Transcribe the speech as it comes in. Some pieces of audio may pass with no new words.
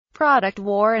Product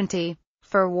warranty.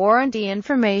 For warranty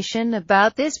information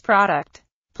about this product,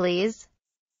 please.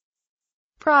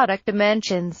 Product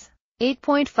dimensions: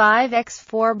 8.5 x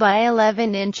 4 by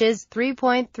 11 inches,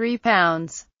 3.3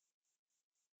 pounds.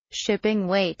 Shipping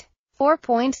weight: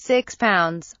 4.6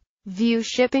 pounds. View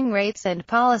shipping rates and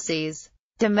policies.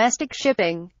 Domestic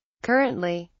shipping.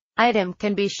 Currently, item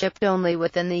can be shipped only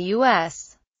within the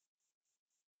U.S.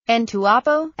 and to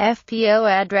OPPO, FPO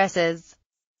addresses.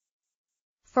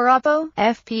 For OPPO,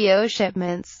 FPO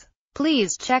shipments,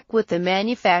 please check with the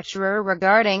manufacturer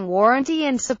regarding warranty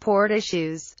and support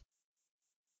issues.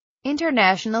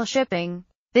 International shipping.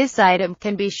 This item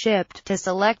can be shipped to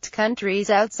select countries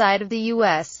outside of the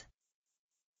U.S.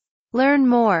 Learn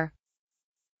more.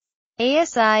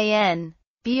 ASIN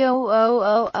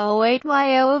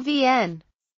B0008YOVN.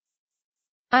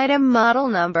 Item model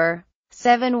number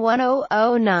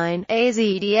 71009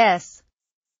 AZDS.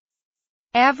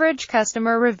 Average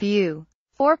customer review: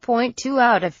 4.2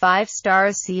 out of 5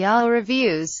 stars. See all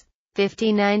reviews.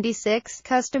 5096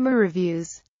 customer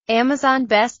reviews. Amazon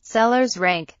bestsellers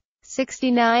rank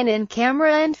 69 in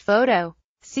camera and photo.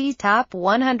 See top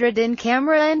 100 in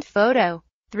camera and photo.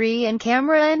 3 in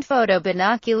camera and photo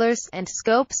binoculars and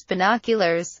scopes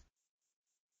binoculars.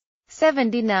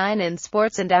 79 in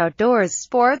sports and outdoors,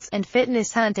 sports and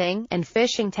fitness, hunting and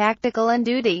fishing, tactical and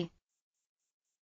duty.